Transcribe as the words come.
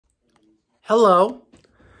Hello,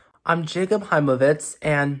 I'm Jacob Heimovitz,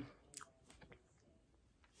 and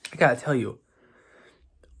I gotta tell you,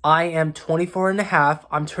 I am 24 and a half.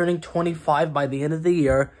 I'm turning 25 by the end of the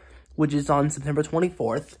year, which is on September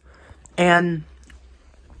 24th, and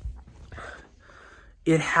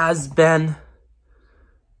it has been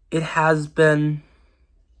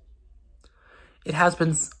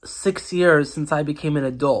 6 years since I became an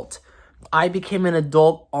adult. I became an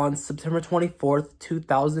adult on September 24th,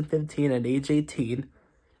 2015 at age 18.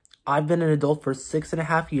 I've been an adult for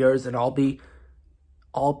 6.5 years, and I'll be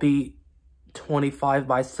 25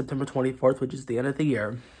 by September 24th, which is the end of the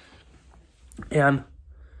year. And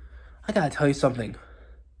I gotta tell you something.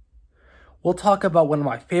 We'll talk about one of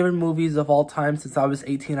my favorite movies of all time since I was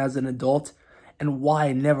 18 as an adult, and why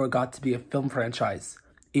I never got to be a film franchise.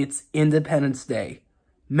 It's Independence Day.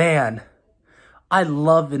 Man, I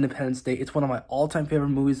love Independence Day. It's one of my all-time favorite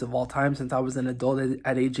movies of all time since I was an adult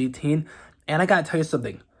at age 18. And I gotta tell you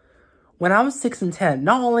something. When I was 6 and 10,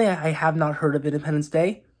 not only I have not heard of Independence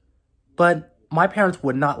Day, but my parents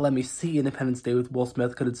would not let me see Independence Day with Will Smith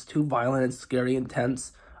because it's too violent and scary and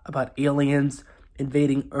tense about aliens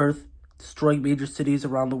invading Earth, destroying major cities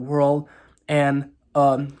around the world, and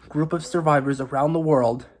a group of survivors around the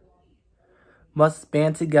world must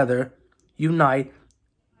band together, unite,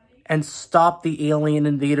 and stop the alien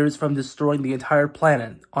invaders from destroying the entire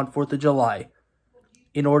planet on 4th of July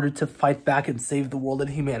in order to fight back and save the world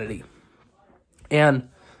and humanity. And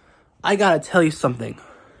I gotta tell you something.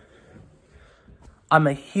 I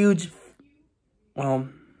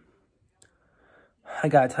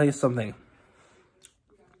gotta tell you something.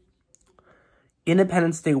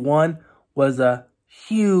 Independence Day 1 was a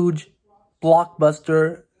huge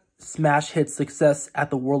blockbuster smash hit success at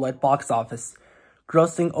the worldwide box office,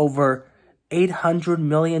 grossing over $800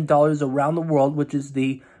 million around the world, which is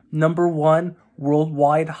the #1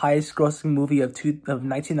 worldwide highest grossing movie of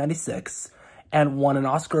 1996, and won an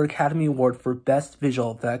Oscar Academy Award for Best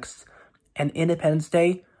Visual Effects. And Independence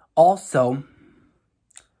Day also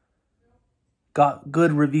got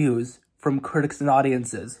good reviews from critics and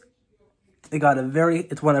audiences.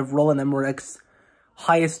 It's one of Roland Emmerich's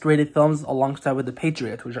highest rated films, alongside with The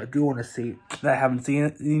Patriot, which I do want to see, that I haven't seen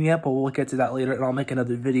it yet, but we'll get to that later, and I'll make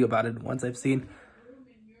another video about it once I've seen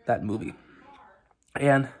that movie.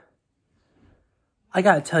 And I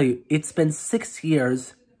gotta tell you, it's been 6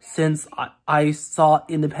 years since I saw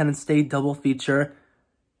Independence Day double feature.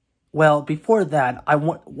 Well, before that,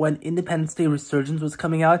 when Independence Day Resurgence was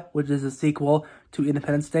coming out, which is a sequel to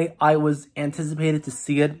Independence Day, I was anticipated to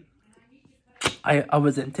see it. I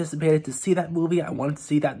was anticipated to see that movie. I wanted to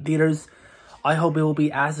see that in theaters. I hope it will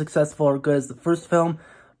be as successful or good as the first film.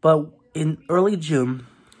 But in early June,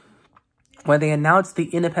 when they announced the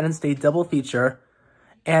Independence Day double feature,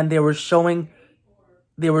 and they were showing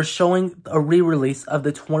a re-release of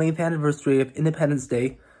the 20th anniversary of Independence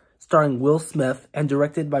Day, starring Will Smith and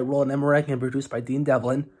directed by Roland Emmerich and produced by Dean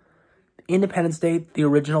Devlin. Independence Day, the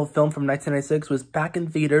original film from 1996, was back in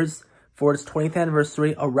theaters for its 20th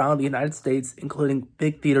anniversary around the United States, including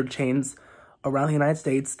big theater chains around the United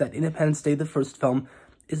States. That Independence Day, the first film,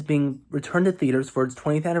 is being returned to theaters for its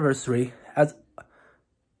 20th anniversary, as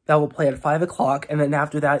that will play at 5 o'clock, and then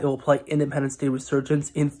after that, it will play Independence Day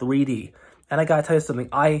Resurgence in 3D. And I gotta tell you something,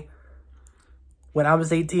 when I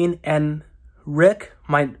was 18, and Rick,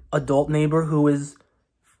 my adult neighbor who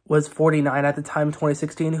was 49 at the time,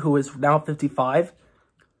 2016, who is now 55,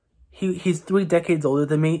 he's 3 decades older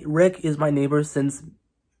than me. Rick is my neighbor since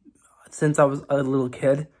I was a little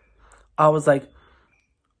kid. I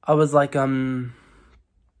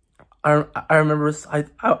remember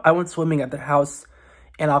I went swimming at their house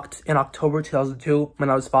in October 2002 when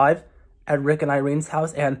I was 5 at Rick and Irene's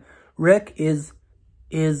house, and Rick is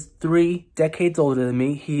 3 decades older than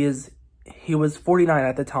me. He was 49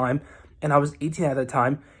 at the time, and I was 18 at the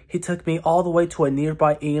time. He took me all the way to a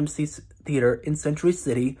nearby AMC theater in Century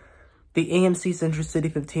City. The AMC Century City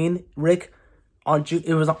 15, Rick, on June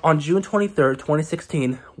 23rd,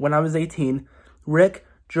 2016, when I was 18, Rick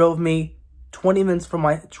drove me 20 minutes from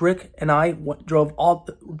Rick and I drove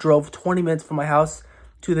 20 minutes from my house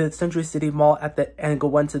to the Century City Mall and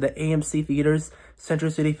went to the AMC theaters,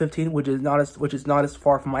 Century City 15, which is not as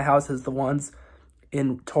far from my house as the ones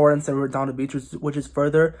in Torrance and Redondo Beach, which is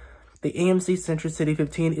further. The AMC Century City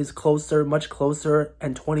 15 is closer, much closer,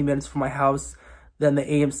 and 20 minutes from my house than the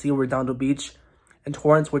AMC Redondo Beach and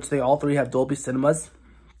Torrance, which they all three have Dolby Cinemas.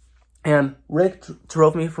 And Rick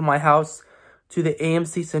drove me from my house to the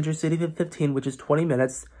AMC Century City 15, which is 20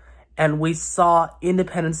 minutes, and we saw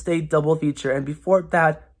Independence Day double feature. And before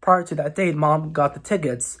that, prior to that date, Mom got the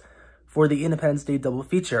tickets for the Independence Day double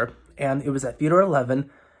feature, and it was at Theater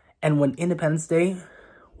 11. And when Independence Day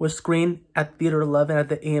was screened at Theater 11 at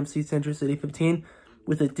the AMC Century City 15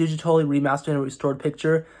 with a digitally remastered and restored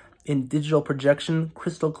picture in digital projection,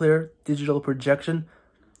 crystal clear digital projection.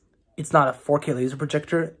 It's not a 4K laser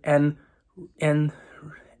projector, and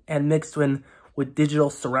mixed in with digital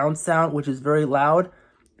surround sound, which is very loud.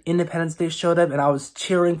 Independence Day showed up, and I was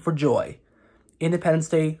cheering for joy. Independence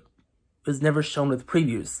Day was never shown with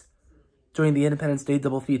previews during the Independence Day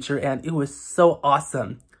double feature, and it was so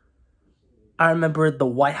awesome. I remember the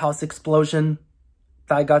White House explosion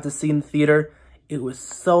that I got to see in the theater. It was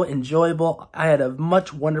so enjoyable. I had a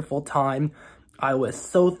much wonderful time. I was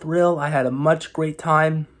so thrilled. I had a much great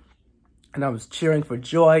time. And I was cheering for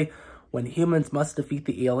joy when humans must defeat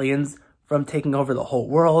the aliens from taking over the whole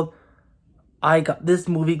world. This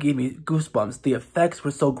movie gave me goosebumps. The effects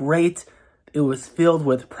were so great. It was filled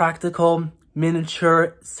with practical,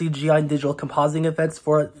 miniature, CGI, and digital compositing effects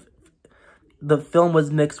for it. The film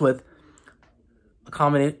was mixed with a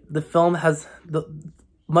combination. The film has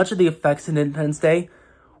much of the effects in Independence Day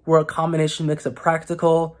were a combination mix of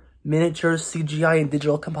practical, miniature, CGI, and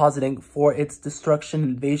digital compositing for its destruction,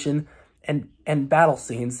 invasion, and battle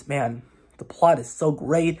scenes. Man, the plot is so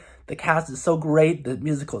great. The cast is so great. The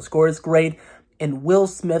musical score is great. And Will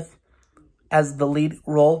Smith as the lead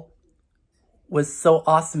role was so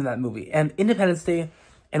awesome in that movie. And Independence Day,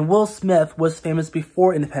 and Will Smith was famous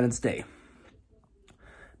before Independence Day.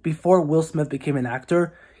 Before Will Smith became an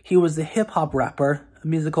actor, he was a hip-hop rapper, a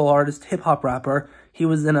musical artist, hip-hop rapper. He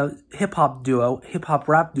was in a hip-hop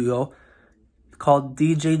rap duo called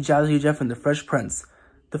DJ Jazzy Jeff and the Fresh Prince.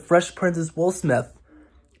 The Fresh Prince is Will Smith,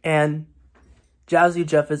 and Jazzy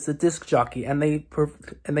Jeff is the disc jockey, and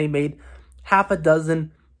they made half a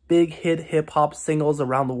dozen big hit hip-hop singles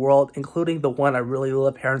around the world, including the one I really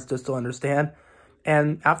love, Parents Just Don't Understand.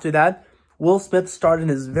 And after that, Will Smith started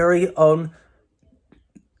his very own,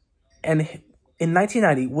 and in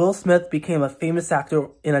 1990, Will Smith became a famous actor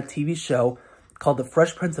in a TV show called The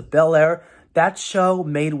Fresh Prince of Bel-Air. That show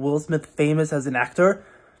made Will Smith famous as an actor,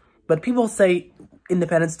 but people say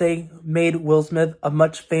Independence Day made Will Smith a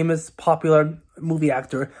much famous, popular movie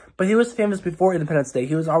actor, but he was famous before Independence Day.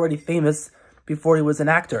 He was already famous before he was an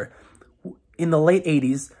actor. In the late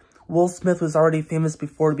 80s, Will Smith was already famous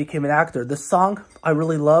before he became an actor. The song I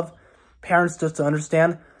really love, Parents Just Don't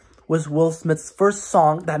Understand, was Will Smith's first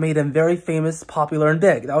song that made him very famous, popular, and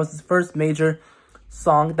big. That was his first major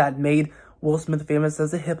song that made Will Smith famous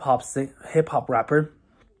as a hip-hop rapper.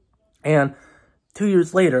 And 2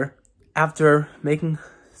 years later, after making,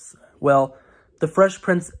 well, The Fresh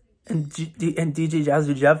Prince and DJ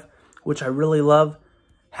Jazzy Jeff, which I really love,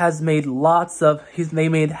 has made they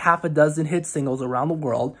made half a dozen hit singles around the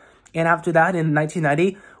world. And after that, in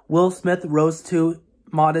 1990, Will Smith rose to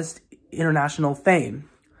modest international fame.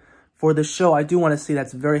 For the show, I do want to say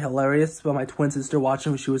that's very hilarious, but my twin sister watched it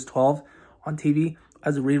when she was 12 on TV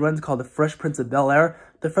as a rerun called The Fresh Prince of Bel-Air.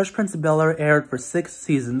 The Fresh Prince of Bel-Air aired for 6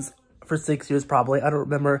 seasons, for 6 years probably. I don't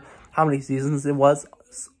remember how many seasons it was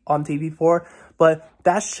on TV for, but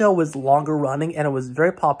that show was longer running and it was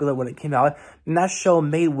very popular when it came out, and that show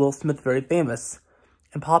made Will Smith very famous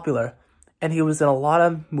and popular, and he was in a lot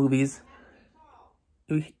of movies.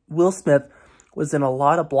 Will Smith was in a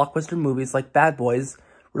lot of blockbuster movies like Bad Boys,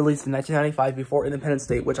 released in 1995 before Independence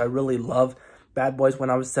Day, which I really love. Bad Boys when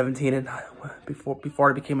I was 17 and before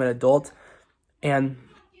I became an adult, and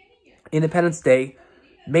Independence Day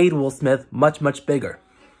made Will Smith much, much bigger.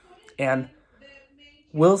 And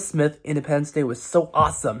Will Smith Independence Day was so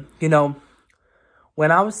awesome. You know,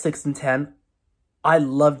 when I was 6 and 10, I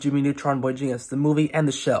loved Jimmy Neutron Boy Genius, the movie and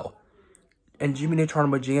the show. And Jimmy Neutron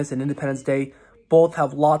Boy Genius and Independence Day both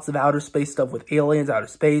have lots of outer space stuff with aliens, outer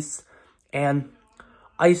space. And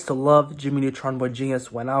I used to love Jimmy Neutron Boy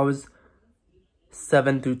Genius when I was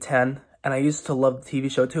 7 through 10. And I used to love the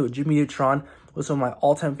TV show too. Jimmy Neutron was one of my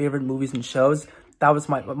all-time favorite movies and shows. That was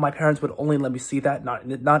my parents would only let me see that,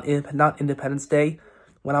 not Independence Day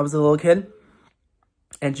when I was a little kid.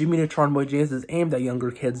 And Jimmy Neutron Boy Genius is aimed at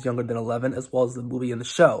younger kids, younger than 11, as well as the movie and the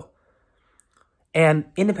show. And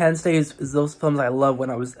Independence Day is those films I loved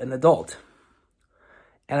when I was an adult.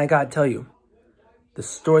 And I gotta tell you, the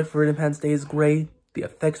story for Independence Day is great, the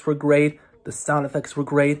effects were great, the sound effects were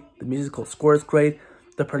great, the musical score is great,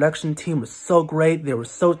 the production team was so great, they were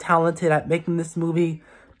so talented at making this movie.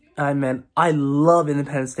 I mean, I love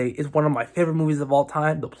Independence Day. It's one of my favorite movies of all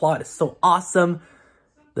time. The plot is so awesome.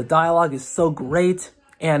 The dialogue is so great.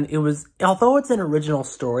 And it was, although it's an original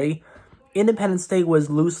story, Independence Day was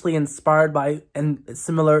loosely inspired by, and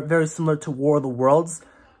very similar to War of the Worlds,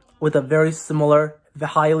 with a very similar,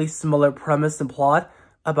 highly similar premise and plot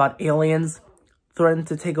about aliens threatening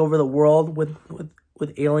to take over the world with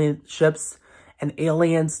with alien ships, and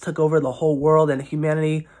aliens took over the whole world, and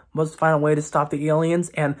humanity must find a way to stop the aliens.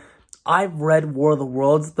 And I've read War of the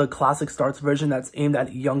Worlds, the classic Starts version that's aimed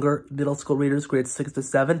at younger middle school readers, grades 6 to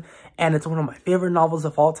 7, and it's one of my favorite novels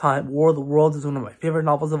of all time. War of the Worlds is one of my favorite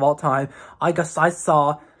novels of all time. I guess I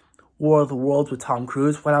saw War of the Worlds with Tom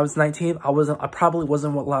Cruise when I was 19. I probably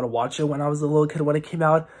wasn't allowed to watch it when I was a little kid when it came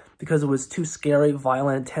out because it was too scary,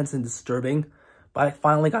 violent, intense, and disturbing. But I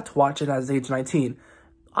finally got to watch it at age 19.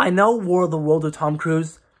 I know War of the Worlds with Tom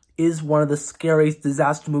Cruise is one of the scariest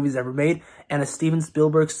disaster movies ever made, and a Steven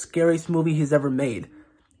Spielberg's scariest movie he's ever made.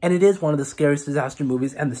 And it is one of the scariest disaster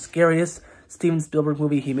movies, and the scariest Steven Spielberg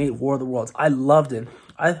movie he made, War of the Worlds. I loved it.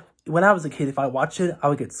 When I was a kid, if I watched it, I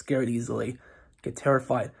would get scared easily, get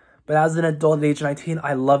terrified. But as an adult at age 19,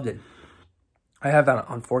 I loved it. I have that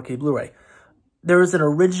on 4K Blu-ray. There is an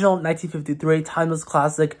original 1953 timeless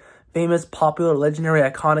classic, famous, popular, legendary,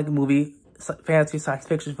 iconic movie, fantasy science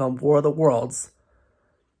fiction film, War of the Worlds,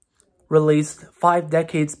 released 5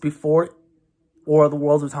 decades before War of the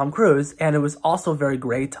Worlds with Tom Cruise, and it was also very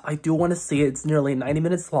great. I do want to see it. It's nearly 90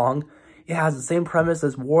 minutes long. It has the same premise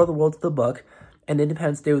as War of the Worlds, the book, and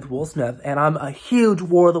Independence Day with Will Smith, and I'm a huge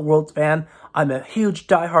War of the Worlds fan. I'm a huge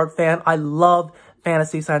diehard fan. I love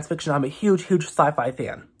fantasy science fiction. I'm a huge sci-fi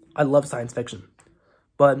fan. I love science fiction.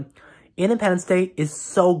 But Independence Day is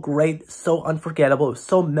so great, so unforgettable, it was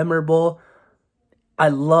so memorable. I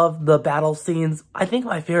love the battle scenes. I think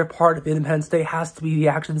my favorite part of Independence Day has to be the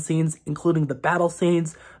action scenes, including the battle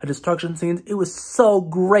scenes, the destruction scenes. It was so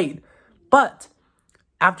great. But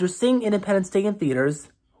after seeing Independence Day in theaters,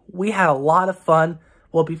 we had a lot of fun.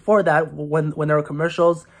 Well, before that, when there were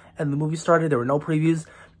commercials and the movie started, there were no previews.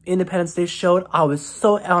 Independence Day showed. I was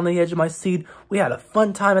so on the edge of my seat. We had a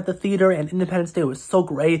fun time at the theater, and Independence Day was so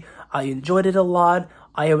great. I enjoyed it a lot.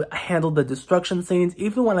 I handled the destruction scenes.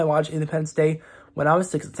 Even when I watched Independence Day when I was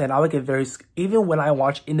 6 and 10, I would get even when I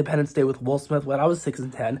watched Independence Day with Will Smith when I was 6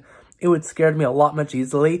 and 10, it would scare me a lot much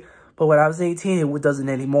easily. But when I was 18, it doesn't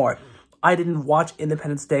anymore. I didn't watch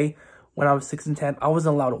Independence Day when I was 6 and 10. I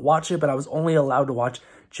wasn't allowed to watch it, but I was only allowed to watch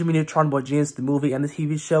Jimmy Neutron Boy Genius, the movie and the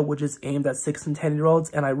TV show, which is aimed at 6 and 10-year-olds,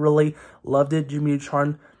 and I really loved it. Jimmy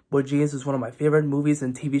Neutron Boy Genius is one of my favorite movies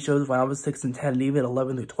and TV shows when I was 6 and 10, and even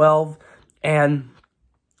 11 through 12, and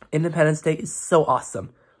Independence Day is so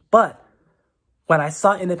awesome. But when I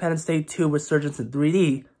saw Independence Day 2 Resurgence in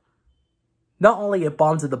 3D, not only it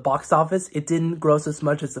bombed at the box office, it didn't gross as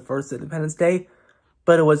much as the first Independence Day,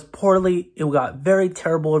 but it got very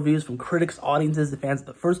terrible reviews from critics, audiences, and fans of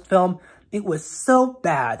the first film. It was so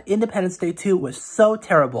bad. Independence Day 2 was so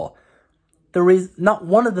terrible.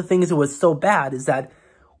 One of the things it was so bad is that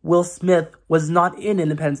Will Smith was not in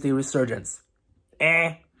Independence Day Resurgence.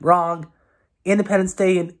 Wrong. Independence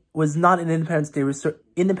Day was not in Independence Day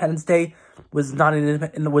Independence Day was not in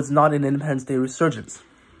Independence Day Resurgence.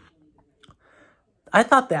 I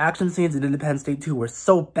thought the action scenes in Independence Day 2 were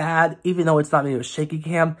so bad, even though it's not made with shaky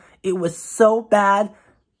cam. It was so bad,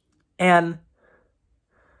 and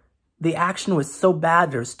the action was so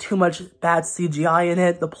bad. There's too much bad CGI in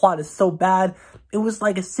it. The plot is so bad. It was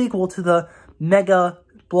like a sequel to the mega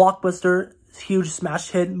blockbuster, huge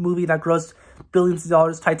smash hit movie that grossed billions of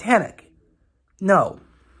dollars, Titanic. No.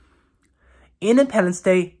 Independence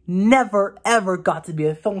Day never, ever got to be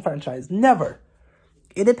a film franchise. Never.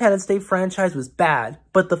 Independence Day franchise was bad,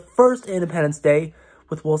 but the first Independence Day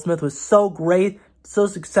with Will Smith was so great, so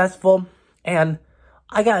successful, and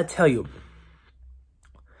I gotta tell you,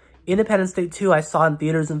 Independence Day 2 I saw in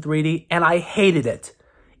theaters in 3D, and I hated it.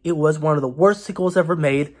 It was one of the worst sequels ever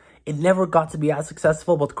made. It never got to be as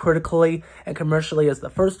successful both critically and commercially as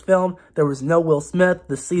the first film. There was no Will Smith.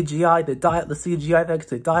 The CGI, the CGI effects,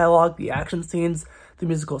 the dialogue, the action scenes, the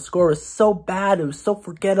musical score was so bad. It was so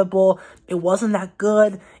forgettable. It wasn't that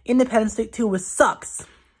good. Independence Day 2 sucks.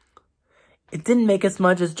 It didn't make as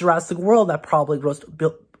much as Jurassic World that probably grossed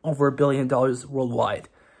over $1 billion worldwide.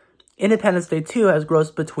 Independence Day 2 has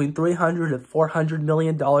grossed between $300 and $400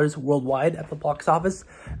 million worldwide at the box office.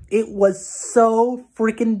 It was so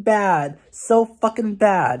freaking bad. So fucking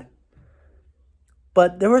bad.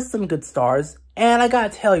 But there were some good stars. And I gotta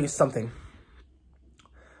tell you something.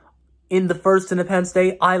 In the first Independence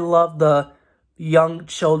Day, I love the young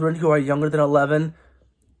children who are younger than 11,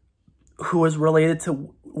 who is related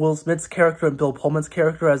to Will Smith's character and Bill Pullman's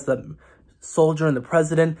character as the soldier and the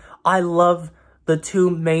president. I love the two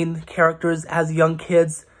main characters as young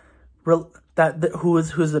kids, whose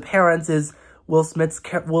the parents is Will Smith's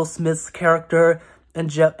character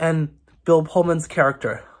and Bill Pullman's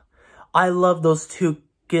character. I love those two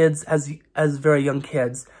kids as very young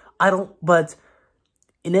kids. But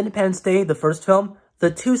in Independence Day, the first film,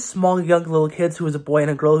 The two small young little kids, who was a boy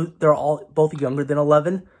and a girl, they're all both younger than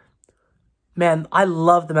 11. Man, I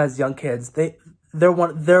love them as young kids. They're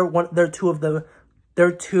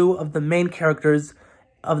two of the main characters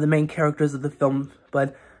of the film.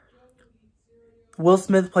 But Will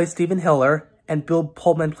Smith plays Stephen Hiller, and Bill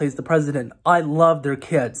Pullman plays the president. I love their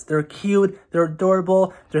kids. They're cute. They're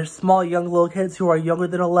adorable. They're small, young little kids who are younger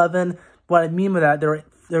than 11. What I mean by that,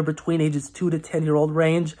 they're between ages 2 to 10-year-old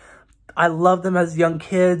range. I love them as young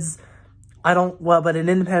kids. But in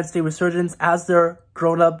Independence Day Resurgence, as they're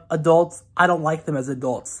grown-up adults, I don't like them as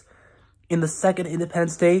adults. In the second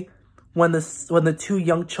Independence Day, when the two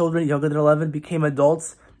young children, younger than 11, became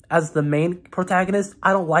adults as the main protagonists,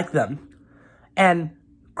 I don't like them. And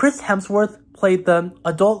Chris Hemsworth played the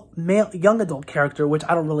young adult character, which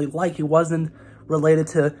I don't really like. He wasn't related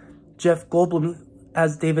to Jeff Goldblum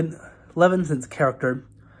as David Levinson's character,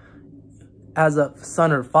 as a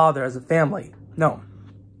son or father, as a family. No.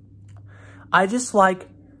 I just like,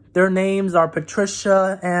 their names are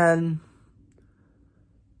Patricia and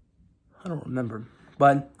I don't remember,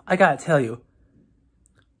 but I gotta tell you,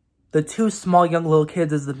 the two small young little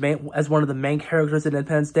kids as one of the main characters in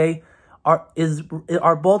Independence Day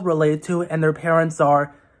are both related to, and their parents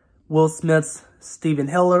are Will Smith's Stephen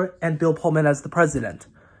Hiller and Bill Pullman as the president.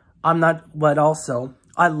 But also,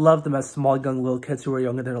 I love them as small young little kids who are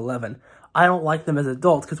younger than 11. I don't like them as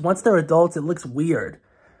adults, because once they're adults, it looks weird.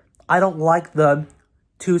 I don't like the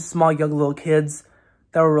two small young little kids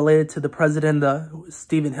that were related to the president,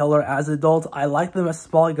 Stephen Hiller, as adults. I like them as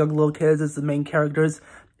small young little kids as the main characters.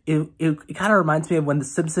 It kind of reminds me of when The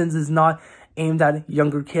Simpsons is not aimed at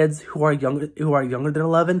younger kids who are younger than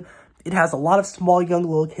 11. It has a lot of small young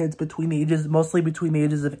little kids mostly between the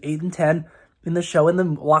ages of 8 and 10 in the show, in the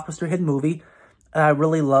Blockbuster hit movie. I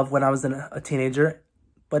really loved when I was a teenager.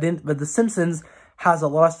 But The Simpsons has a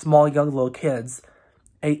lot of small young little kids,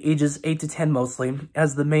 ages 8 to 10 mostly,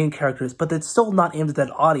 as the main characters, but it's still not aimed at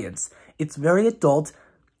that audience. It's very adult,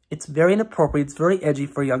 it's very inappropriate, it's very edgy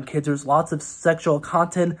for young kids. There's lots of sexual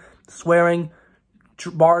content, swearing,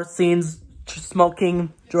 bar scenes,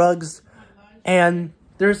 smoking, drugs, and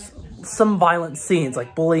there's some violent scenes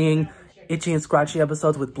like bullying, itchy and scratchy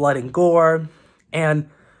episodes with blood and gore. And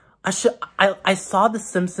I saw The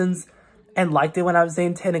Simpsons and liked it when I was 8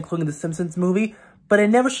 and 10, including The Simpsons movie, but it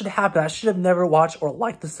never should happen. I should have never watched or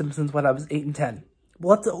liked The Simpsons when I was 8 and 10.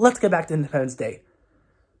 Let's get back to Independence Day.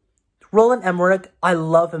 Roland Emmerich, I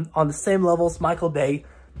love him on the same level as Michael Bay.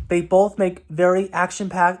 They both make very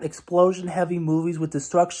action-packed, explosion-heavy movies with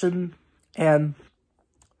destruction. And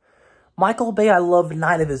Michael Bay, I love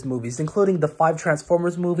 9 of his movies, including the 5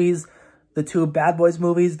 Transformers movies, the 2 Bad Boys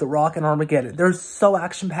movies, The Rock, and Armageddon. They're so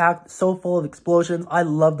action-packed, so full of explosions. I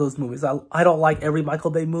love those movies. I don't like every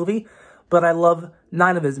Michael Bay movie, but I love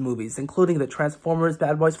 9 of his movies, including the Transformers,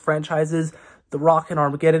 Bad Boys franchises, The Rock, and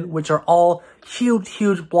Armageddon, which are all huge,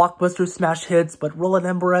 huge blockbuster smash hits. But Roland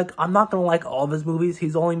Emmerich, I'm not going to like all of his movies.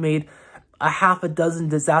 He's only made a half a dozen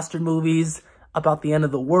disaster movies about the end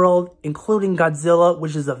of the world, including Godzilla,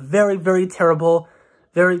 which is a very, very terrible,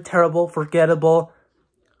 forgettable,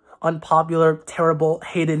 unpopular, terrible,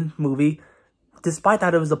 hated movie. Despite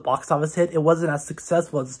that it was a box office hit, it wasn't as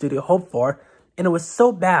successful as the studio hoped for, and it was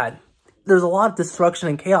so bad. There's a lot of destruction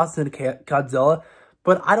and chaos in Godzilla,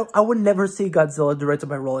 but I would never see Godzilla directed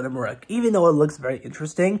by Roland Emmerich. Even though it looks very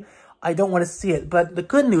interesting, I don't want to see it. But the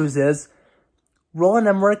good news is, Roland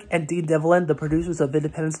Emmerich and Dean Devlin, the producers of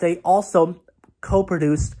Independence Day, also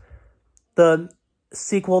co-produced the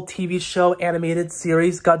sequel TV show animated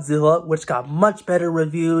series Godzilla, which got much better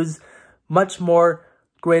reviews,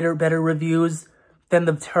 better reviews than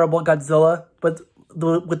the terrible Godzilla, but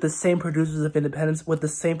with the same producers of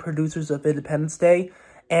Independence Day.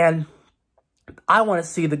 And I want to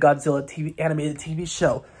see the Godzilla animated TV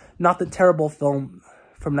show, not the terrible film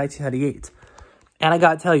from 1998. And I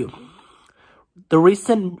gotta tell you, the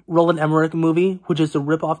recent Roland Emmerich movie, which is a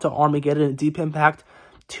ripoff to Armageddon and Deep Impact,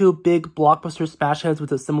 2 big blockbuster smash hits with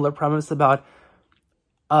a similar premise about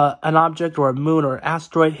an object or a moon or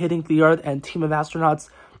asteroid hitting the Earth, and a team of astronauts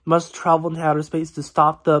must travel into outer space to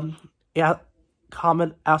stop the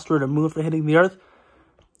comet, asteroid, or moon from hitting the Earth.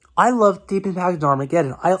 I love Deep Impact and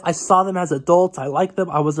Armageddon. I saw them as adults. I liked them.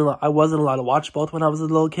 I wasn't allowed to watch both when I was a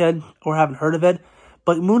little kid, or haven't heard of it.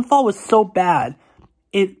 But Moonfall was so bad.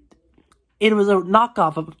 It was a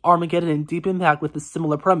knockoff of Armageddon and Deep Impact with a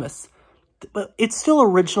similar premise. But it's still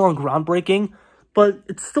original and groundbreaking, but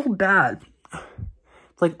it's still bad.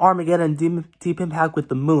 It's like Armageddon and Deep Impact with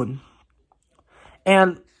the moon.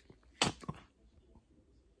 And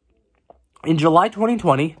in July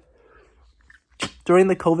 2020, during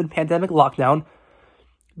the COVID pandemic lockdown,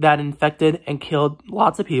 that infected and killed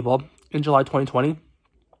lots of people in July 2020.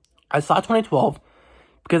 I saw 2012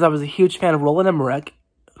 because I was a huge fan of Roland Emmerich,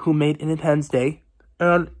 who made Independence Day.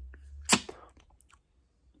 And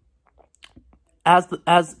as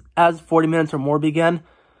 40 Minutes or More began,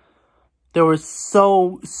 there was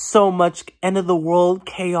so much end of the world,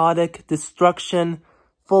 chaotic destruction,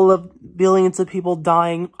 full of billions of people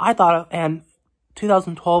dying. I thought, and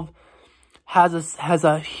 2012 has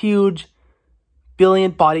a huge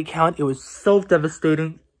billion body count. It was so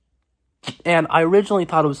devastating. And I originally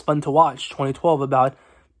thought it was fun to watch 2012 about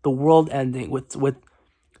the world ending with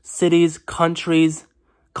cities, countries,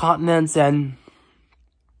 continents, and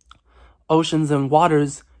oceans and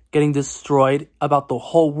waters getting destroyed, about the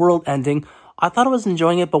whole world ending. I thought I was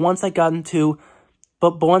enjoying it, but once I got into,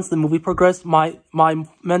 but once the movie progressed, my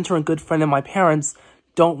mentor and good friend and my parents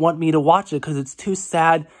don't want me to watch it because it's too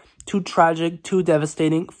sad, too tragic, too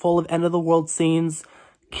devastating, full of end of the world scenes,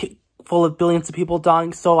 full of billions of people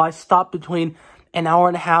dying. So I stopped between an hour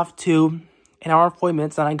and a half to an hour and 40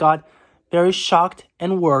 minutes, and I got very shocked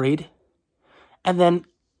and worried. And then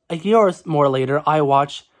a year or more later, I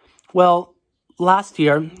watched, well, last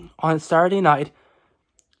year on Saturday night,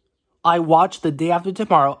 I watched The Day After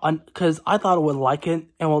Tomorrow because I thought I would like it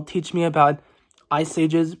and will teach me about ice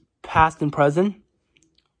ages, past and present.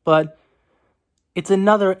 But it's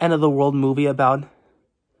another end of the world movie about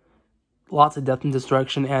lots of death and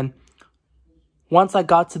destruction. And once I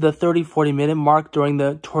got to the 30-40 minute mark during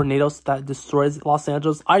the tornadoes that destroys Los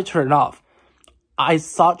Angeles, I turned it off. I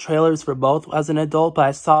saw trailers for both as an adult, but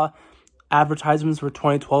I saw advertisements for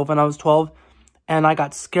 2012 when I was 12. And I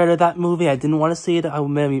got scared of that movie. I didn't want to see it. It would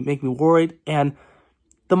make me worried. And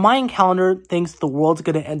the Mayan calendar thinks the world's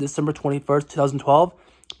going to end December 21st, 2012.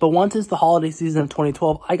 But once it's the holiday season of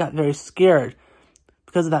 2012, I got very scared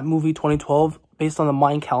because of that movie 2012 based on the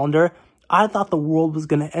Mayan calendar. I thought the world was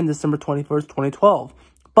going to end December 21st, 2012.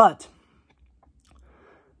 But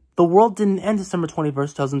the world didn't end December 21st,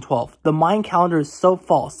 2012. The Mayan calendar is so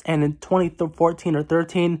false. And in 2014 or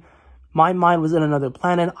 13, my mind was in another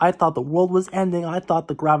planet. I thought the world was ending. I thought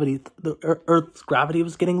the Earth's gravity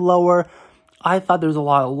was getting lower. I thought there was a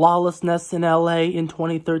lot of lawlessness in LA in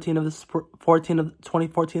 2013 of the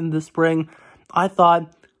 2014 of the spring. I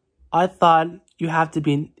thought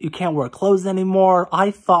you can't wear clothes anymore.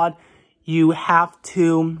 I thought they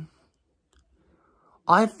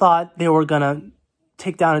were gonna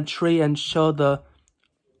take down a tree and show the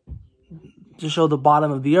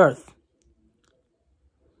bottom of the earth.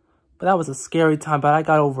 But that was a scary time, but I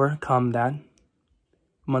got overcome that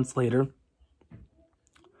months later.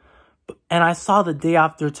 And I saw The Day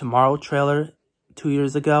After Tomorrow trailer 2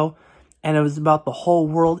 years ago, and it was about the whole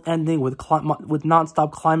world ending with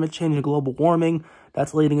nonstop climate change and global warming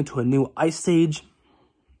that's leading into a new ice age.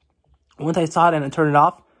 Once I saw it and I turned it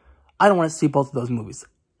off, I don't want to see both of those movies.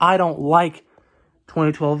 I don't like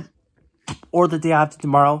 2012 or The Day After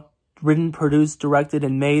Tomorrow, written, produced, directed,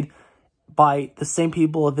 and made by the same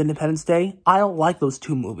people of Independence Day. I don't like those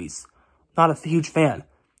two movies. Not a huge fan.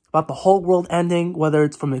 About the whole world ending, whether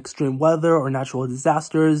it's from extreme weather or natural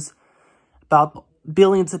disasters, about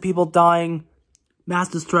billions of people dying, mass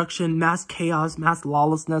destruction, mass chaos, mass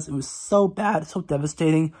lawlessness. It was so bad, so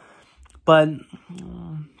devastating. But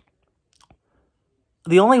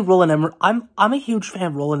the only Roland Emmerich, I'm a huge fan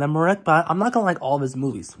of Roland Emmerich, but I'm not gonna like all of his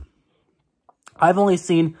movies. I've only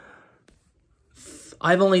seen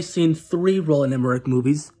 3 Roland Emmerich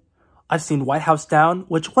movies. I've seen White House Down,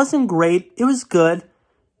 which wasn't great. It was good.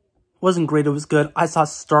 Wasn't great, it was good. I saw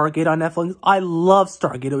Stargate on Netflix. I love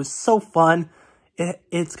Stargate. It was so fun.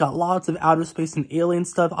 It's got lots of outer space and alien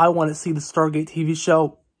stuff. I want to see the Stargate TV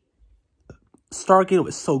show. Stargate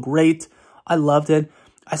was so great. I loved it.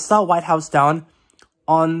 I saw White House Down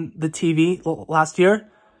on the TV last year,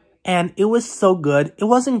 and it was so good. It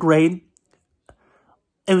wasn't great.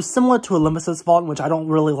 It was similar to Olympus Has Fallen, which I don't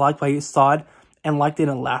really like, but I saw it and liked it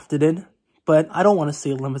and laughed at it. But I don't want to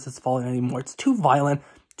see Olympus Has Fallen anymore. It's too violent,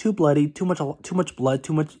 too bloody, too much blood,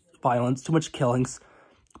 too much violence, too much killings.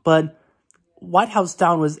 But White House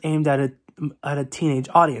Down was aimed at a teenage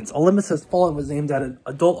audience. Olympus Has Fallen was aimed at an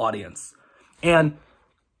adult audience. And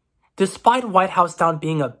despite White House Down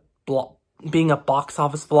being a box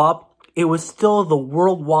office flop, it was still the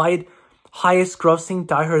worldwide highest grossing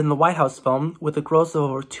Die Hard in the White House film, with a gross of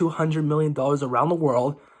over $200 million around the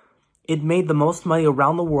world. It made the most money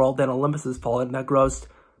around the world than Olympus Has Fallen, that grossed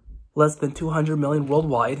less than $200 million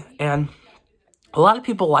worldwide. And a lot of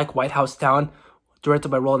people like White House Down, directed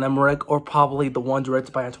by Roland Emmerich, or probably the one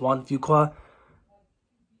directed by Antoine Fuqua.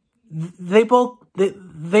 They both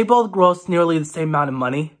grossed nearly the same amount of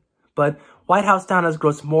money, but White House Down has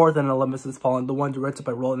grossed more than Olympus Has Fallen, the one directed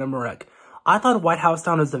by Roland Emmerich. I thought White House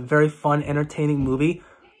Down is a very fun, entertaining movie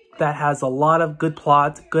that has a lot of good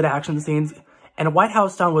plot, good action scenes. And White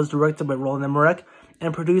House Down was directed by Roland Emmerich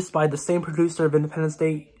and produced by the same producer of Independence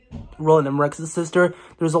Day, Roland Emmerich's sister.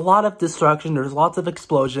 There's a lot of destruction, there's lots of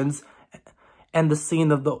explosions, and the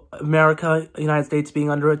scene of the United States being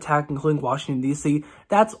under attack, including Washington, D.C.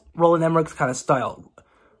 That's Roland Emmerich's kind of style.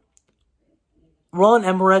 Roland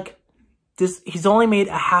Emmerich, he's only made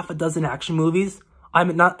a half a dozen action movies.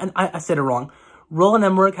 I said it wrong. Roland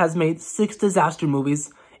Emmerich has made 6 disaster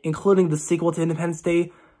movies, including the sequel to Independence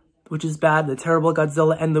Day, which is bad, the terrible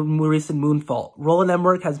Godzilla, and the recent Moonfall. Roland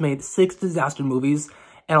Emmerich has made 6 disaster movies,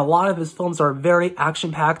 and a lot of his films are very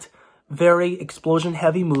action-packed, very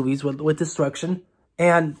explosion-heavy movies with destruction.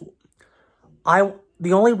 And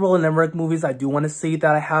the only Roland Emmerich movies I do want to see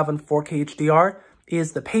that I have on 4K HDR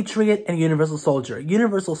is The Patriot and Universal Soldier.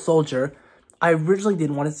 Universal Soldier, I originally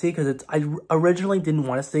didn't want to see because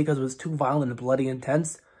it was too violent and bloody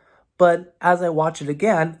intense. But as I watch it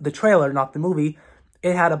again, the trailer, not the movie,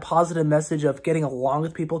 it had a positive message of getting along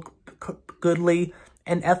with people goodly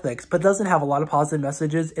and ethics, but doesn't have a lot of positive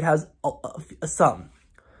messages. It has some.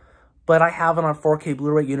 But I have it on 4K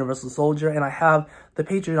Blu-ray Universal Soldier, and I have The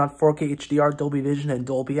Patriot on 4K HDR, Dolby Vision, and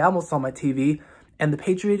Dolby Atmos on my TV. And The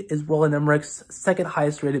Patriot is Roland Emmerich's second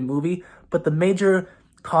highest rated movie, but the major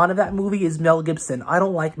con of that movie is Mel Gibson. I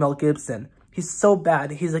don't like Mel Gibson. He's so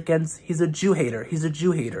bad. He's a Jew hater. He's a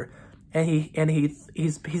Jew hater. And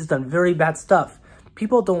he's done very bad stuff.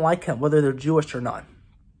 People don't like him, whether they're Jewish or not.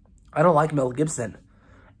 I don't like Mel Gibson.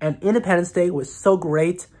 And Independence Day was so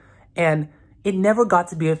great, and it never got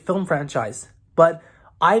to be a film franchise. But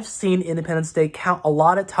I've seen Independence Day count a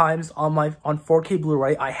lot of times on 4K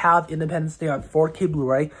Blu-ray. I have Independence Day on 4K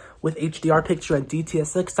Blu-ray with HDR picture and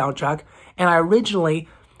DTSX soundtrack. And I originally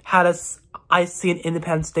I seen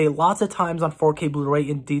Independence Day lots of times on 4K Blu-ray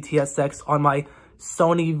in DTSX on my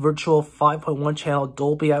Sony Virtual 5.1 channel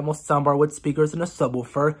Dolby Atmos soundbar with speakers and a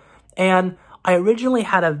subwoofer. And I originally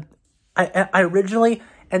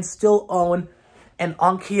and still own an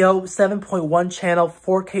Onkyo 7.1 channel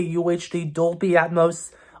 4K UHD Dolby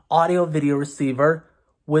Atmos audio video receiver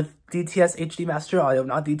with DTS HD Master Audio,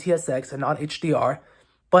 not DTSX and not HDR.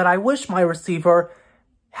 But I wish my receiver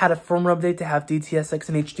had a firmware update to have DTSX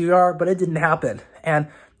and HDR, but it didn't happen. And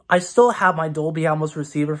I still have my Dolby Atmos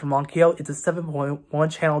receiver from Onkyo. It's a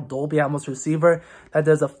 7.1 channel Dolby Atmos receiver that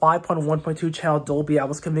does a 5.1.2 channel Dolby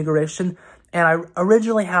Atmos configuration. And I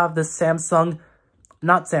originally have the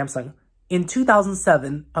in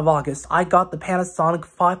 2007 of August, I got the Panasonic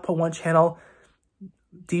 5.1 channel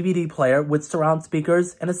DVD player with surround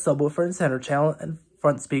speakers and a subwoofer and center channel and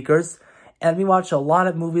front speakers. And we watched a lot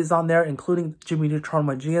of movies on there, including Jimmy Neutron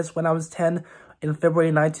My Genius when I was 10 in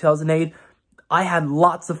February 9, 2008. I had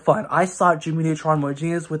lots of fun. I saw Jimmy Neutron My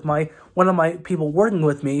Genius with one of my people working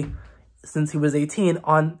with me since he was 18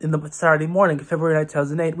 in the Saturday morning, February 9,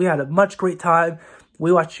 2008. We had a great time.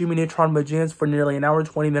 We watched Jimmy Neutron My Genius for nearly an hour and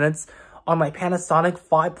 20 minutes on my Panasonic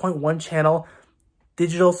 5.1 channel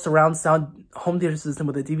digital surround sound home theater system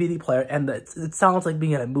with a DVD player, and it sounds like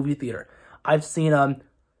being at a movie theater. I've seen a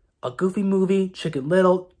Goofy movie, Chicken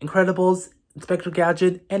Little, Incredibles, Inspector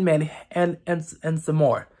Gadget, and some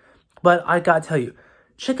more. But I gotta tell you,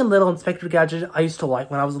 Chicken Little and Inspector Gadget I used to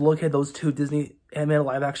like when I was a little kid, those 2 Disney animated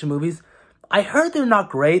live action movies. I heard they're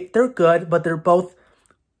not great, they're good, but they're both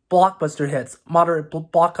blockbuster hits, moderate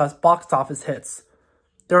box office hits.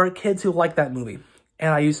 There are kids who like that movie.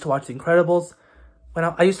 And I used to watch The Incredibles.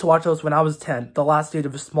 I used to watch those when I was 10, the last age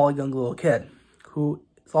of a small, young little kid, who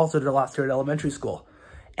is also their last year at elementary school.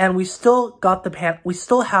 And we still have the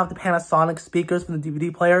Panasonic speakers from the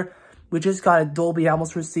DVD player. We just got a Dolby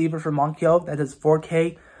Atmos receiver from Onkyo that does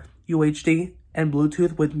 4K, UHD, and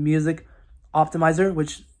Bluetooth with music optimizer,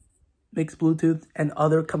 which makes Bluetooth and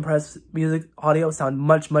other compressed music audio sound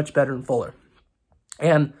much, much better and fuller.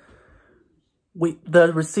 And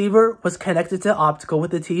the receiver was connected to optical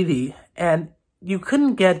with the TV, and you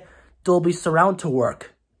couldn't get Dolby Surround to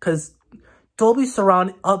work, because Dolby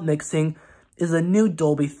Surround upmixing is a new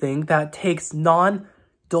Dolby thing that takes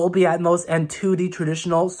non-Dolby Atmos and 2D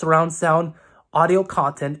traditional surround sound audio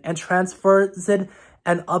content and transfers it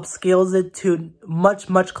and upscales it to much,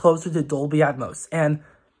 much closer to Dolby Atmos. And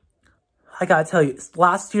I gotta tell you,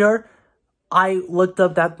 last year, I looked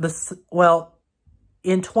up that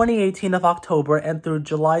in 2018 of October and through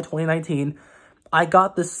July 2019, I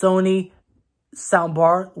got the Sony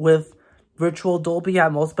soundbar with virtual Dolby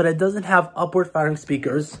Atmos, but it doesn't have upward firing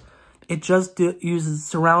speakers. It just uses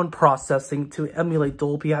surround processing to emulate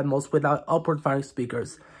Dolby Atmos without upward firing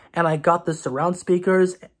speakers. And I got the surround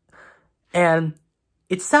speakers and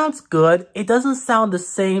it sounds good. It doesn't sound the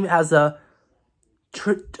same as a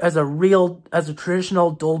traditional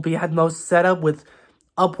Dolby Atmos setup with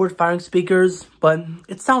upward firing speakers, but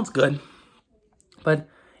it sounds good. But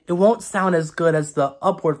it won't sound as good as the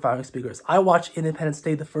upward firing speakers. I watched Independence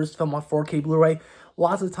Day, the first film, on 4K Blu-ray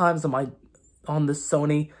lots of times on the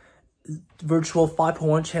Sony virtual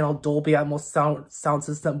 5.1 channel Dolby Atmos sound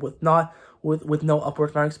system with no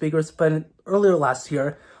upward firing speakers. But earlier last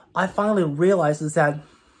year, I finally realized is that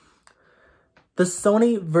the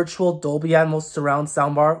Sony virtual Dolby Atmos surround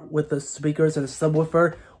soundbar with the speakers and a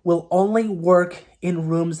subwoofer will only work in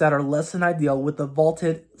rooms that are less than ideal with the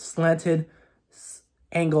vaulted, slanted,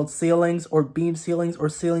 angled ceilings or beam ceilings or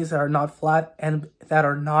ceilings that are not flat and that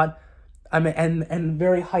are not, and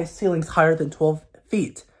very high ceilings higher than 12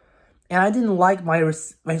 feet. And I didn't like my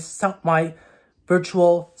Sony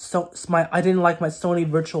virtual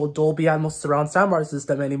Dolby Atmos surround soundbar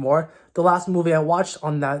system anymore. The last movie I watched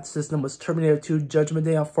on that system was Terminator 2 Judgment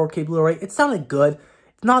Day on 4K Blu-ray. It sounded good.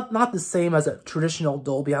 It's not the same as a traditional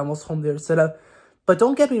Dolby Atmos home theater setup, but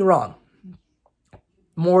don't get me wrong.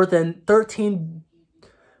 More than 13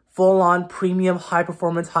 full-on premium,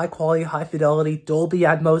 high-performance, high-quality, high-fidelity Dolby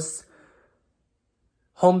Atmos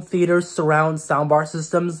home theater surround soundbar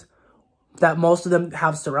systems that most of them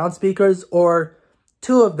have surround speakers, or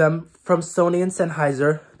two of them from Sony and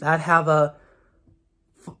Sennheiser that have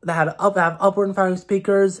upward firing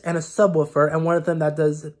speakers and a subwoofer, and one of them that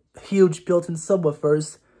does huge built-in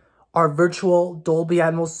subwoofers are virtual Dolby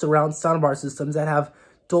Atmos surround soundbar systems that have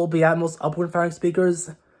Dolby Atmos upward firing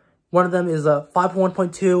speakers. One of them is a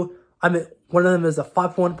 5.1.2, one of them is a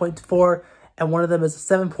 5.1.4, and one of them is a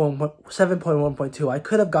 7.1.2. I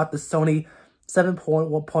could have got the Sony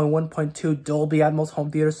 7.1.2 Dolby Atmos home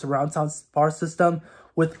theater surround sound bar system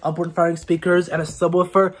with upward firing speakers and a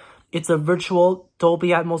subwoofer. It's a virtual Dolby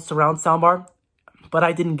Atmos surround soundbar, but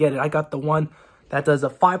I didn't get it. I got the one that does a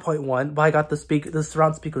 5.1, but I got the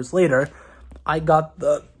surround speakers later. I got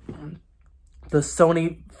the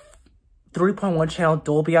Sony 3.1 channel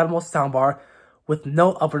Dolby Atmos soundbar with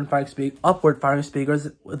no upward firing speakers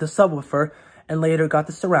with a subwoofer, and later got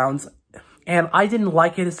the surrounds. And I didn't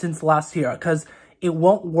like it since last year because it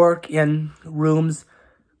won't work in rooms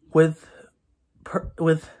with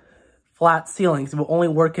flat ceilings. It will only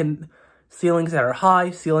work in ceilings that are high,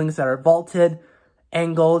 ceilings that are vaulted,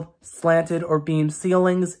 angled, slanted, or beam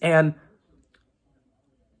ceilings. And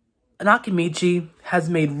Nakamichi has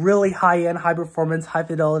made really high-end, high-performance,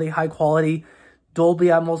 high-fidelity, high-quality Dolby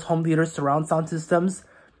Atmos home theater surround sound systems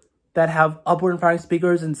that have upward firing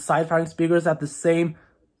speakers and side firing speakers at the same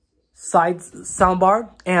side soundbar.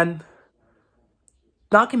 And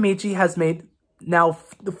Nakamichi has made now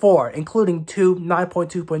 4, including two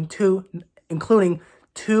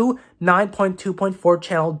 9.2.4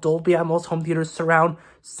 channel Dolby Atmos home theater surround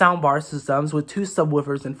soundbar systems with 2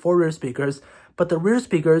 subwoofers and 4 rear speakers. But the rear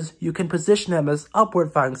speakers, you can position them as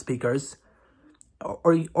upward firing speakers,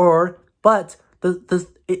 but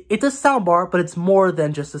it's a soundbar, but it's more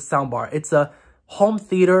than just a soundbar. It's a home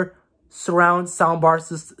theater surround sound sound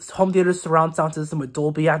system with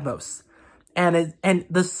Dolby Atmos. And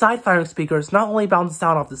the side firing speakers not only bounce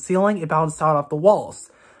sound off the ceiling, it bounces sound off the walls.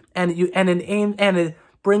 And it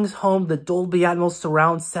brings home the Dolby Atmos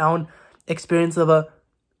surround sound experience of a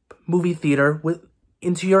movie theater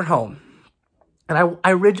into your home. And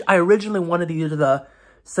I originally wanted either the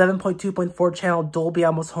 7.2.4 channel Dolby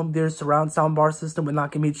Atmos home theater surround soundbar system with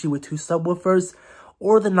Nakamichi with 2 subwoofers,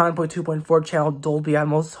 or the 9.2.4 channel Dolby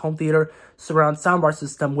Atmos home theater surround soundbar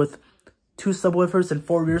system with 2 subwoofers and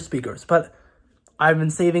 4 rear speakers. But I've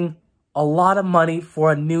been saving a lot of money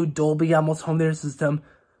for a new Dolby Atmos home theater system,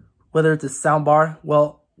 whether it's a soundbar.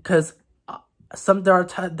 Well, because there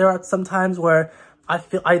are some times where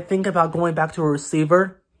I think about going back to a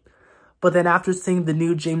receiver. But then after seeing the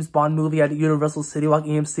new James Bond movie at Universal City Walk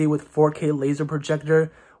EMC with 4K laser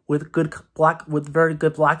projector, with very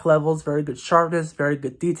good black levels, very good sharpness, very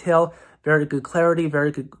good detail, very good clarity,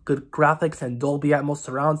 very good graphics, and Dolby Atmos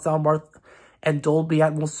surround soundbar, and Dolby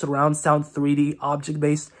Atmos surround sound 3D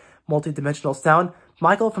object-based multi-dimensional sound,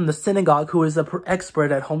 Michael from the Synagogue, who is an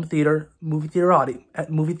expert at movie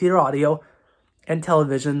theater audio, and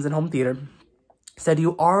televisions and home theater, said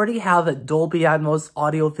you already have a Dolby Atmos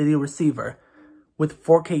audio video receiver with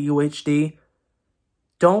 4K UHD.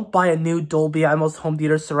 Don't buy a new Dolby Atmos home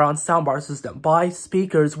theater surround soundbar system. Buy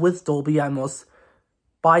speakers with Dolby Atmos.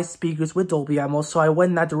 So I went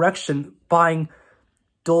in that direction, buying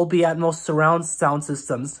Dolby Atmos surround sound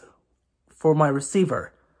systems for my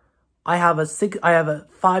receiver. I have a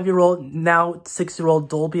 5-year-old, now 6-year-old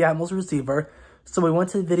Dolby Atmos receiver. So we went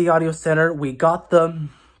to the Video Audio Center. We got the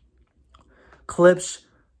Klipsch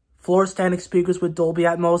floor standing speakers with Dolby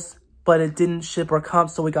Atmos, but it didn't ship or come,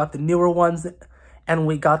 so we got the newer ones, and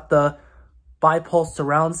we got the bipole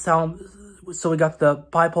surround sound. So we got the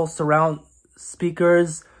bipole surround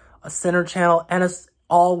speakers, a center channel, and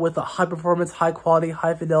all with a high performance, high quality,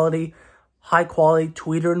 high fidelity, high quality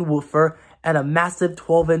tweeter and woofer, and a massive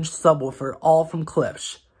 12-inch subwoofer, all from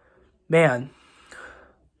Klipsch. Man.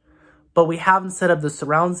 But we haven't set up the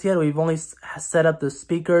surrounds yet. We've only set up the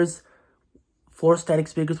speakers, floor static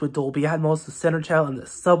speakers with Dolby Atmos, the center channel, and the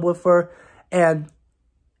subwoofer. And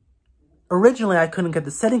originally I couldn't get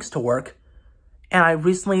the settings to work. And I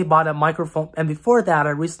recently bought a microphone. And before that, I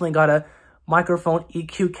recently got a microphone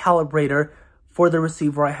EQ calibrator for the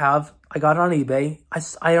receiver I have. I got it on eBay.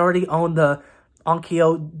 I already own the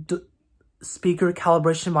Onkyo speaker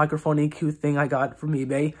calibration microphone EQ thing I got from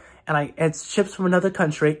eBay. And it ships from another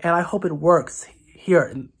country. And I hope it works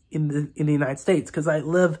here in the United States. Because I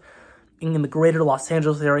live in the greater Los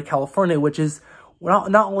Angeles area, California, which is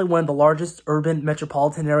not only one of the largest urban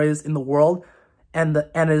metropolitan areas in the world, and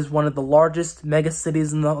is one of the largest mega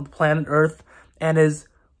cities on the planet Earth, and is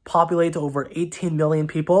populated to over 18 million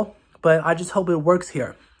people. But I just hope it works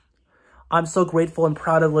here. I'm so grateful and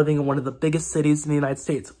proud of living in one of the biggest cities in the United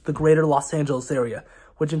States, the greater Los Angeles area,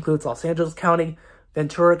 which includes Los Angeles County,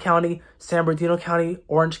 Ventura County, San Bernardino County,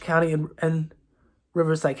 Orange County, and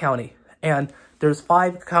Riverside County. And there's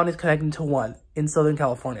 5 counties connected to one in Southern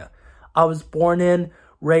California. I was born in,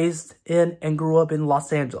 raised in, and grew up in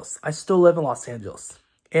Los Angeles. I still live in Los Angeles.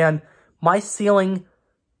 And my ceiling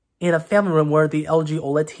in a family room where the LG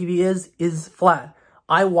OLED TV is flat.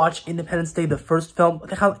 I watched Independence Day, the first film,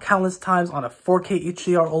 countless times on a 4K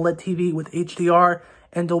HDR OLED TV with HDR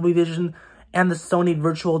and Dolby Vision, and the Sony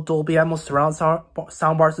Virtual Dolby Atmos surround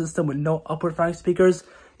soundbar system with no upward firing speakers.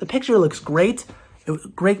 The picture looks great.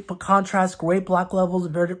 Great contrast, great black levels,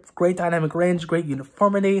 great dynamic range, great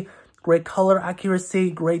uniformity, great color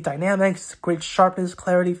accuracy, great dynamics, great sharpness,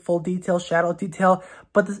 clarity, full detail, shadow detail.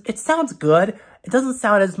 But it sounds good. It doesn't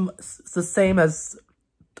sound the same as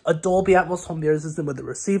a Dolby Atmos home theater system with the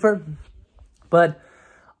receiver. But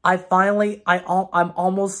I'm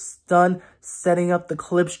almost done setting up the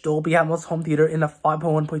Klipsch Dolby Atmos home theater in a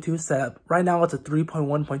 5.1.2 setup. Right now it's a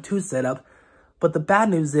 3.1.2 setup. But the bad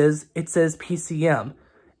news is, it says PCM,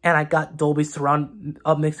 and I got Dolby Surround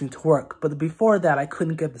upmixing to work. But before that, I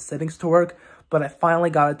couldn't get the settings to work, but I finally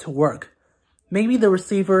got it to work. Maybe the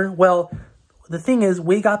receiver, well, the thing is,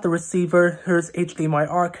 we got the receiver, here's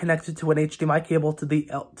HDMI-R connected to an HDMI cable to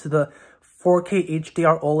the 4K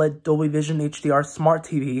HDR OLED Dolby Vision HDR Smart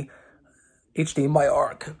TV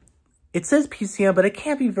HDMI-R. It says PCM, but it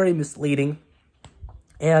can be very misleading.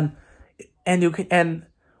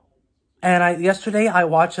 Yesterday I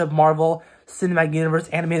watched a Marvel Cinematic Universe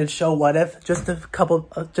animated show, What If, just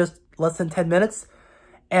less than 10 minutes,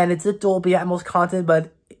 and it's a Dolby Atmos content,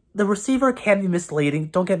 but the receiver can be misleading,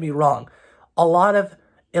 don't get me wrong. A lot of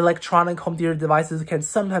electronic home theater devices can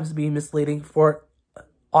sometimes be misleading for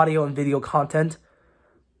audio and video content,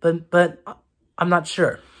 but I'm not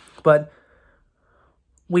sure. But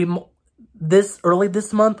when this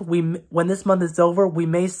month is over, we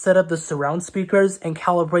may set up the surround speakers and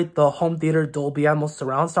calibrate the home theater Dolby Atmos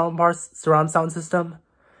surround sound system,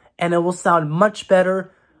 and it will sound much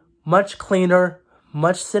better, much cleaner,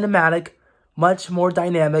 much cinematic, much more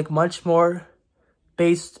dynamic, much more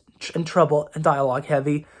bass and treble and dialogue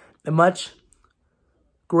heavy, and much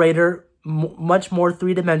greater, much more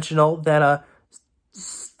three-dimensional than a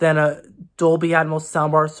Dolby Atmos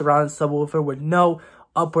soundbar surround subwoofer with no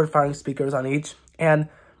upward firing speakers on each. And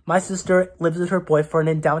my sister lives with her boyfriend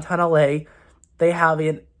in downtown LA. They have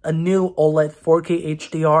a new OLED 4K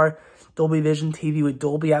HDR Dolby Vision TV with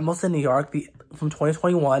Dolby Atmos in New York from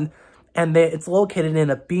 2021. And it's located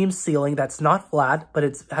in a beam ceiling that's not flat, but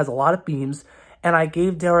it has a lot of beams. And I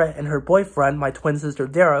gave Dara and her boyfriend, my twin sister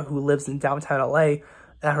Dara, who lives in downtown LA,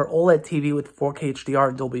 her OLED TV with 4K HDR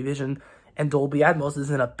and Dolby Vision and Dolby Atmos is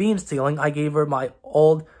in a beam ceiling. I gave her my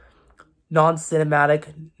old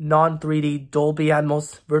non-cinematic, non-3D Dolby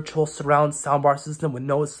Atmos virtual surround soundbar system with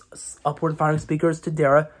no upward firing speakers to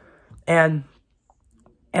Dara. And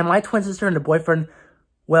my twin sister and her boyfriend,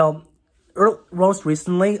 well, most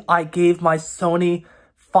recently, I gave my Sony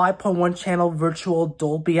 5.1 channel virtual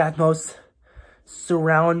Dolby Atmos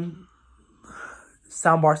surround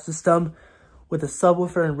soundbar system with a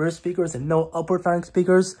subwoofer and rear speakers and no upward firing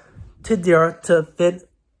speakers to Dara to fit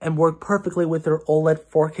and work perfectly with her OLED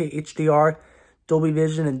 4K HDR Dolby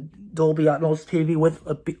Vision and Dolby Atmos TV with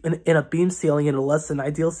in a beam ceiling, in a less than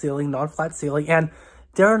ideal ceiling, non-flat ceiling. And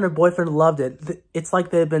Dara and her boyfriend loved it. It's like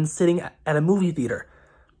they've been sitting at a movie theater.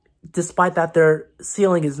 despite that their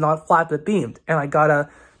ceiling is not flat but beamed. And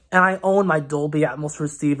I own my Dolby Atmos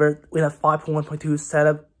receiver in a 5.1.2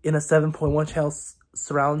 setup in a 7.1 channel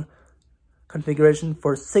surround configuration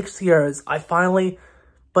for 6 years.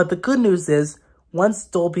 But the good news is, once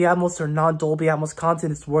Dolby Atmos or non-Dolby Atmos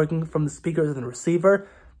content is working from the speakers and the receiver,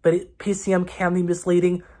 but PCM can be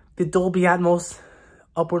misleading, the Dolby Atmos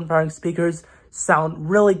upward firing speakers sound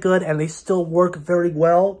really good and they still work very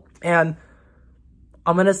well. And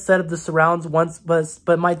I'm going to set up the surrounds once,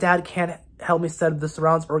 but my dad can't help me set up the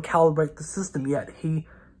surrounds or calibrate the system yet. He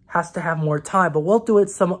has to have more time, but we'll do it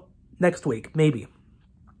some next week, maybe.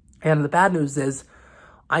 And the bad news is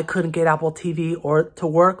I couldn't get Apple TV to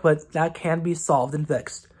work, but that can be solved and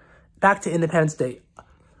fixed. Back to Independence Day.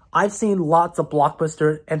 I've seen lots of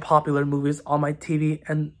Blockbuster and popular movies on my TV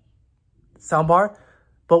and soundbar,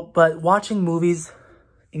 but watching movies,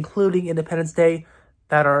 including Independence Day,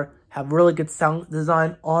 that have really good sound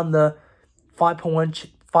design on the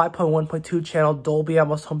 5.1.2 channel Dolby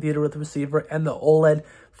Atmos home theater with receiver and the OLED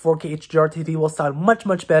 4K HDR TV will sound much,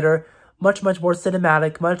 much better, much, much more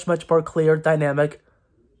cinematic, much, much more clear, dynamic,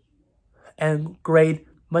 and great,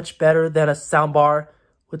 much better than a soundbar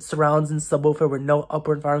with surrounds and subwoofer with no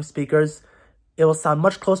upward firing speakers. It will sound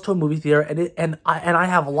much closer to a movie theater, and I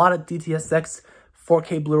have a lot of DTSX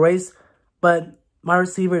 4K Blu-rays, but my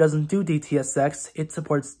receiver doesn't do DTSX. It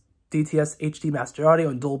supports DTS HD Master Audio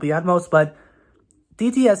and Dolby Atmos, but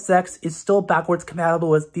DTSX is still backwards compatible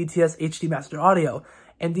with DTS HD Master Audio,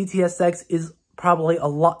 and DTSX is probably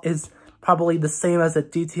the same as a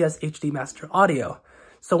DTS HD Master Audio.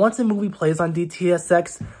 So once a movie plays on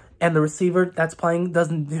DTSX and the receiver that's playing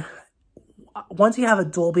doesn't do, once you have a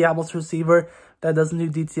Dolby Atmos receiver that doesn't do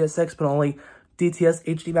DTSX but only DTS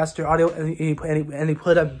HD Master Audio, and you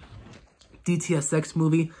put a DTSX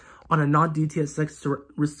movie on a non-DTSX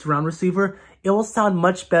surround receiver, it will sound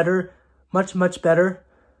much better, much better,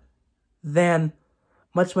 and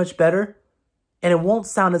it won't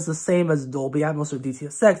sound as the same as Dolby Atmos or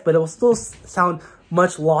DTSX, but it will still sound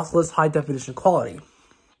much lossless, high-definition quality.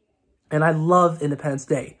 And I love Independence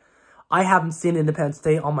Day. I haven't seen Independence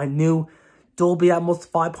Day on my new Dolby Atmos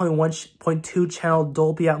 5.1.2 channel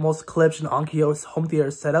Dolby Atmos Clips and Onkyo home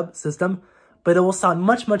theater setup system, but it will sound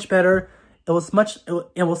much better. It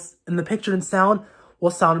will in the picture and sound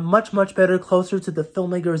will sound much better, closer to the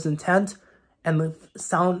filmmaker's intent and the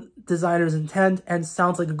sound designer's intent, and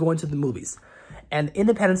sounds like you're going to the movies. And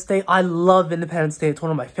Independence Day, I love Independence Day. It's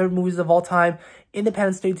one of my favorite movies of all time.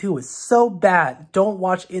 Independence Day 2 is so bad. Don't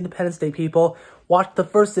watch Independence Day, people. Watch the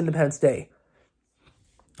first Independence Day.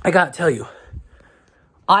 I gotta tell you,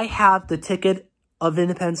 I have the ticket of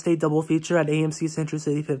Independence Day double feature at AMC Century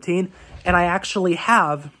City 15, and I actually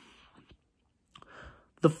have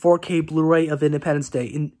the 4K Blu-ray of Independence Day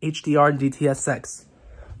in HDR and DTSX.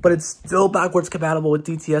 But it's still backwards compatible with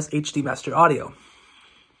DTS HD Master Audio.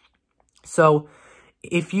 So,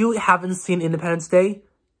 if you haven't seen Independence Day,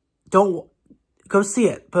 don't go see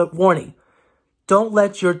it. But warning, don't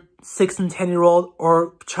let your 6 and 10-year-old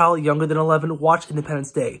or child younger than 11 watch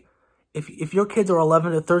Independence Day. If your kids are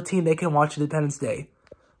 11 or 13, they can watch Independence Day.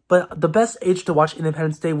 But the best age to watch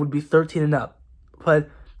Independence Day would be 13 and up. But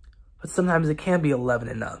sometimes it can be 11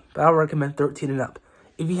 and up. But I would recommend 13 and up.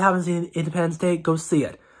 If you haven't seen Independence Day, go see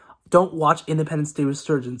it. Don't watch Independence Day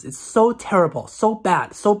Resurgence. It's so terrible, so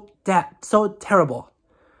bad, so terrible.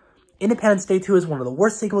 Independence Day 2 is one of the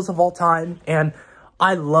worst sequels of all time, and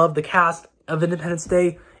I love the cast of Independence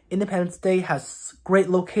Day. Independence Day has great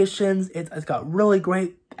locations. It's got really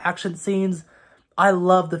great action scenes. I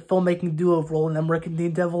love the filmmaking duo of Roland Emmerich and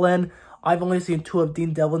Dean Devlin. I've only seen 2 of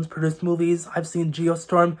Dean Devlin's produced movies. I've seen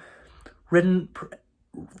Geostorm in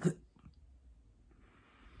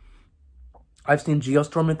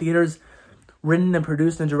theaters, written and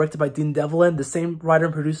produced and directed by Dean Devlin, the same writer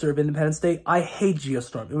and producer of Independence Day. I hate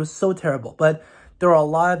Geostorm. It was so terrible. But there are a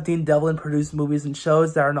lot of Dean Devlin produced movies and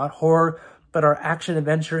shows that are not horror, but are action,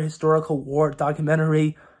 adventure, historical, war,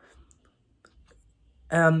 documentary,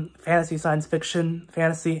 fantasy, science fiction,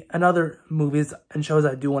 fantasy, and other movies and shows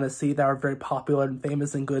I do want to see that are very popular and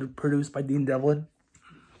famous and good, produced by Dean Devlin.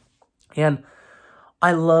 And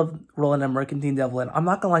I love Roland Emmerich and Dean Devlin. I'm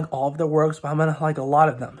not going to like all of their works, but I'm going to like a lot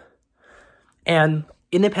of them. And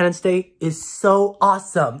Independence Day is so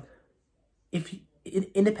awesome.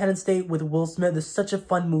 Independence Day with Will Smith is such a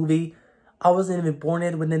fun movie. I wasn't even born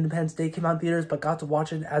in when Independence Day came out in theaters, but got to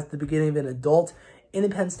watch it as the beginning of an adult.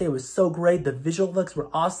 Independence Day was so great. The visual effects were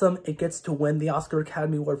awesome. It gets to win the Oscar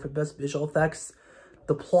Academy Award for Best Visual Effects.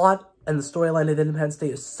 The plot and the storyline of Independence Day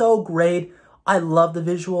is so great. I love the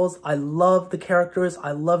visuals. I love the characters.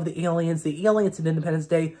 I love the aliens. The aliens in Independence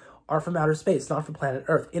Day are from outer space, not from planet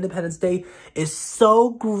Earth. Independence Day is so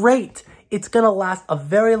great. It's gonna last a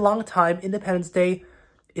very long time. Independence Day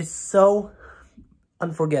is so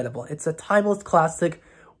unforgettable. It's a timeless classic,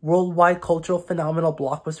 worldwide cultural phenomenal,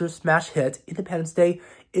 blockbuster smash hit. Independence Day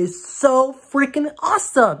is so freaking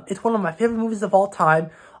awesome. It's one of my favorite movies of all time.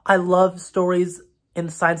 I love stories in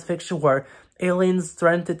science fiction where aliens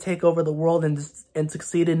threaten to take over the world and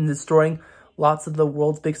succeed in destroying lots of the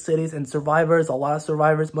world's big cities, and a lot of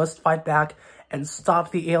survivors must fight back and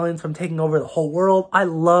stop the aliens from taking over the whole world. I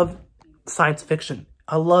love science fiction.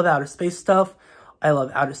 I love outer space stuff. I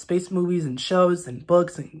love outer space movies and shows and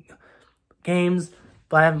books and games,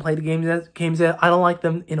 but I haven't played the games yet. I don't like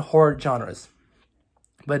them in horror genres.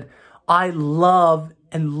 But I love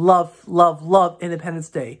Independence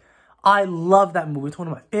Day. I love that movie. It's one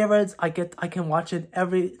of my favorites. I can watch it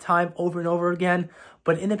every time over and over again.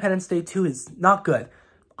 But Independence Day 2 is not good.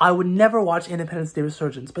 I would never watch Independence Day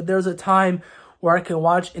Resurgence, but there's a time where I can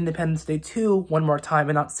watch Independence Day 2 one more time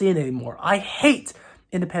and not see it anymore. I hate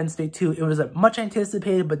Independence Day 2. It was a much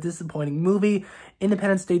anticipated but disappointing movie.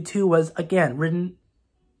 Independence Day 2 was, again, written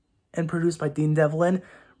and produced by Dean Devlin,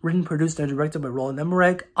 written, produced, and directed by Roland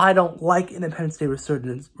Emmerich. I don't like Independence Day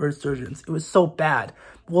Resurgence. It was so bad.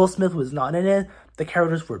 Will Smith was not in it. The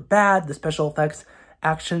characters were bad. The special effects,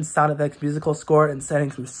 action, sound effects, musical score, and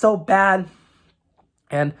settings were so bad.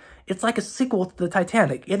 And it's like a sequel to the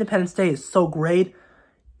Titanic. Independence Day is so great.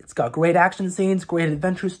 It's got great action scenes, great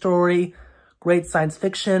adventure story, great science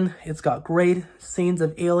fiction. It's got great scenes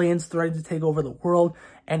of aliens threatening to take over the world,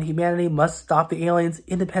 and humanity must stop the aliens.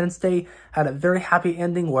 Independence Day had a very happy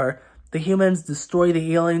ending where the humans destroyed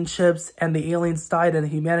the alien ships and the aliens died and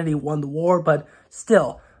humanity won the war, but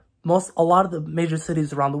still, a lot of the major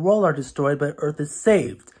cities around the world are destroyed, but Earth is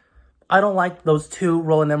saved. I don't like those two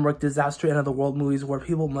Roland Emmerich disaster end of the world movies where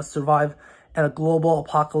people must survive at a global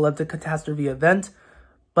apocalyptic catastrophe event,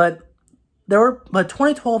 but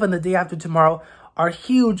 2012 and The Day After Tomorrow are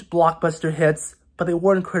huge blockbuster hits, but they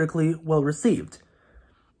weren't critically well received.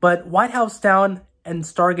 But White House Down and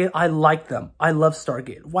Stargate, I like them. I love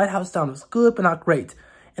Stargate. White House Down was good, but not great.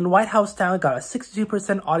 And White House Down got a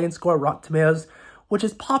 62% audience score at Rotten Tomatoes, which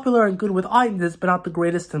is popular and good with audiences, but not the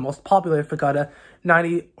greatest and most popular if it got a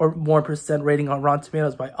 90% or more rating on Rotten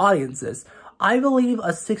Tomatoes by audiences. I believe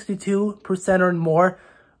a 62% or more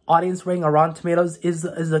audience rating on Rotten Tomatoes is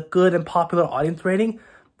a good and popular audience rating,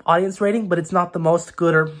 but it's not the most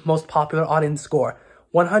good or most popular audience score.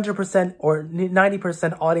 100% or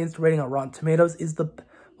 90% audience rating on Rotten Tomatoes is the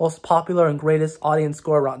most popular and greatest audience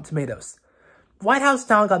score on Rotten Tomatoes. White House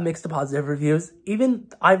Down got mixed to positive reviews. Even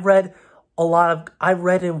I've read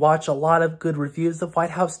and watched a lot of good reviews of White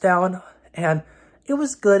House Down, and it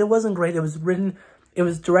was good. It wasn't great. It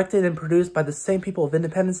was directed and produced by the same people of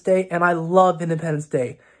Independence Day, and I love Independence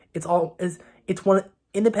Day.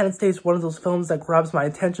 Independence Day is one of those films that grabs my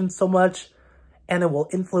attention so much, and it will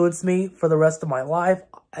influence me for the rest of my life.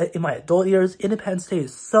 In my adult years, Independence Day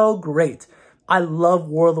is so great. I love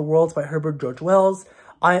War of the Worlds by Herbert George Wells.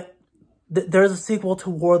 There's a sequel to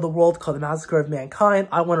War of the Worlds called The Massacre of Mankind.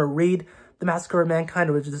 I want to read The Massacre of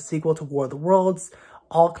Mankind, which is a sequel to War of the Worlds.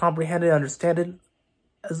 I'll comprehend it and understand it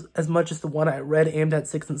as much as the one I read aimed at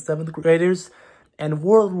 6th and 7th graders. And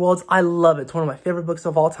War of the Worlds, I love it. It's one of my favorite books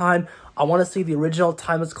of all time. I want to see the original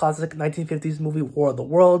timeless classic 1950s movie War of the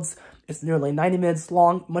Worlds. It's nearly 90 minutes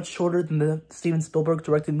long, much shorter than the Steven Spielberg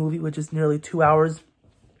directed movie, which is nearly 2 hours.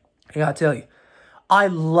 I gotta tell you, I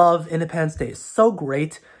love Independence Day. It's so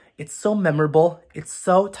great. It's so memorable. It's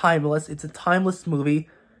so timeless. It's a timeless movie.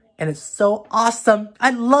 And it's so awesome.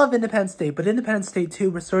 I love Independence Day. But Independence Day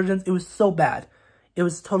 2, Resurgence, it was so bad. It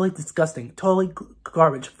was totally disgusting. Totally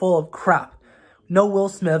garbage. Full of crap. No Will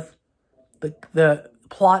Smith. The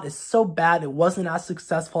plot is so bad. It wasn't as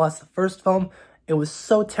successful as the first film. It was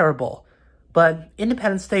so terrible. But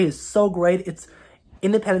Independence Day is so great.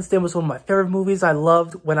 Independence Day was one of my favorite movies I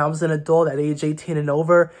loved when I was an adult at age 18 and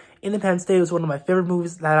over. Independence Day was one of my favorite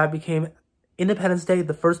movies that I became. Independence Day,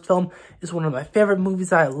 the first film, is one of my favorite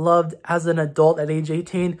movies I loved as an adult at age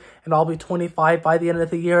 18, and I'll be 25 by the end of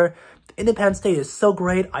the year. Independence Day is so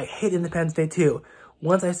great. I hate Independence Day 2.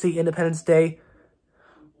 Once I see Independence Day,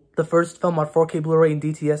 the first film on 4K Blu-ray and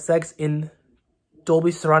DTSX in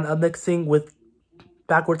Dolby Surround mixing with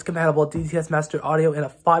backwards compatible DTS Master Audio and a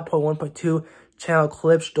 5.1.2 channel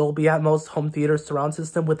Klipsch Dolby Atmos home theater surround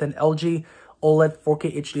system with an LG OLED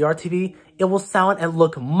 4K HDR TV, it will sound and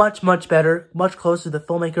look much, much better, much closer to the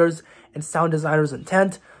filmmakers and sound designers'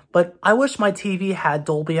 intent. But I wish my TV had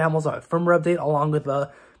Dolby Atmos on a firmware update along with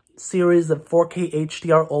a series of 4K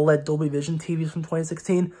HDR OLED Dolby Vision TVs from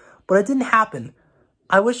 2016, but it didn't happen.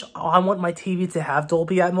 I want my TV to have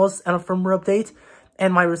Dolby Atmos and a firmware update,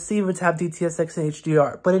 and my receiver to have DTS:X and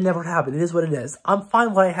HDR, but it never happened. It is what it is. I'm fine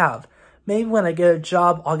with what I have. Maybe when I get a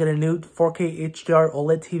job, I'll get a new 4K HDR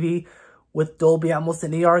OLED TV with Dolby Atmos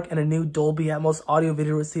and eARC and a new Dolby Atmos audio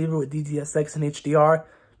video receiver with DTS:X and HDR.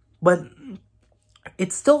 But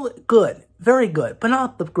it's still good. Very good, but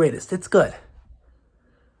not the greatest. It's good.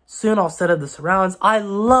 Soon I'll set up the surrounds. I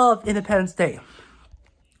love Independence Day.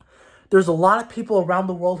 There's a lot of people around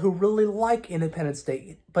the world who really like Independence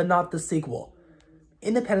Day, but not the sequel.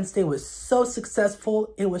 Independence Day was so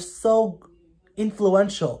successful. It was so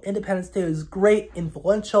influential. Independence Day was great,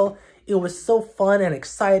 influential. It was so fun and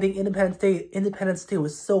exciting. Independence Day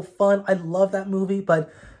was so fun. I love that movie,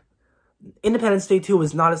 but Independence Day 2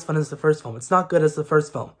 was not as fun as the first film. It's not good as the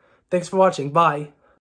first film. Thanks for watching. Bye.